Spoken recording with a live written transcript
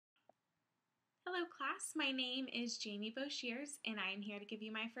Hello class, my name is Jamie Boshears and I am here to give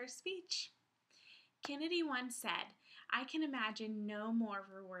you my first speech. Kennedy once said, "I can imagine no more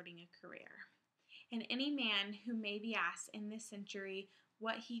rewarding a career." And any man who may be asked in this century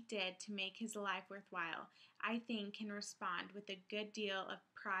what he did to make his life worthwhile, I think can respond with a good deal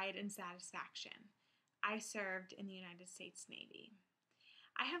of pride and satisfaction. I served in the United States Navy.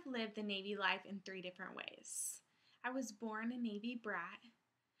 I have lived the Navy life in 3 different ways. I was born a Navy brat.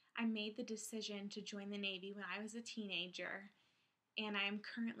 I made the decision to join the Navy when I was a teenager, and I am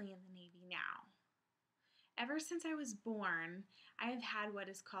currently in the Navy now. Ever since I was born, I have had what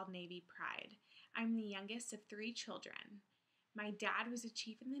is called Navy pride. I'm the youngest of 3 children. My dad was a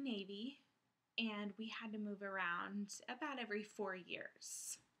chief in the Navy, and we had to move around about every 4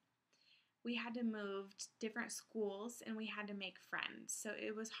 years. We had to move to different schools, and we had to make friends, so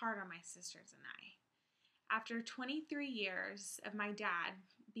it was hard on my sisters and I. After 23 years of my dad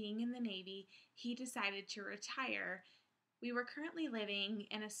being in the Navy, he decided to retire. We were currently living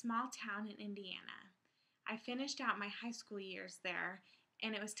in a small town in Indiana. I finished out my high school years there,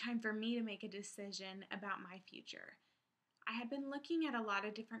 and it was time for me to make a decision about my future. I had been looking at a lot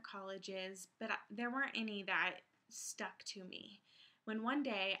of different colleges, but there weren't any that stuck to me. When one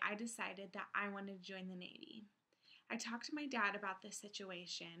day I decided that I wanted to join the Navy. I talked to my dad about this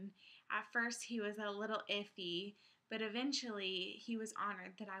situation. At first, he was a little iffy, but eventually he was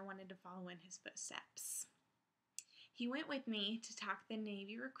honored that I wanted to follow in his footsteps. He went with me to talk to the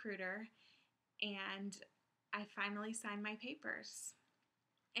Navy recruiter, and I finally signed my papers.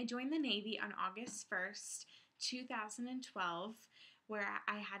 I joined the Navy on August 1st, 2012, where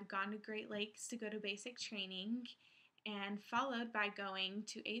I had gone to Great Lakes to go to basic training, and followed by going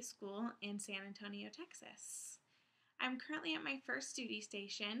to a school in San Antonio, Texas. I'm currently at my first duty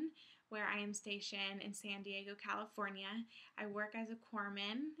station, where I am stationed in San Diego, California. I work as a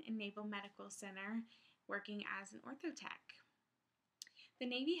corpsman in Naval Medical Center, working as an orthotech. The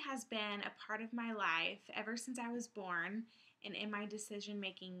Navy has been a part of my life ever since I was born and in my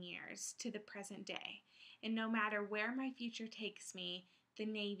decision-making years to the present day. And no matter where my future takes me, the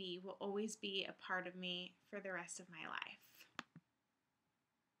Navy will always be a part of me for the rest of my life.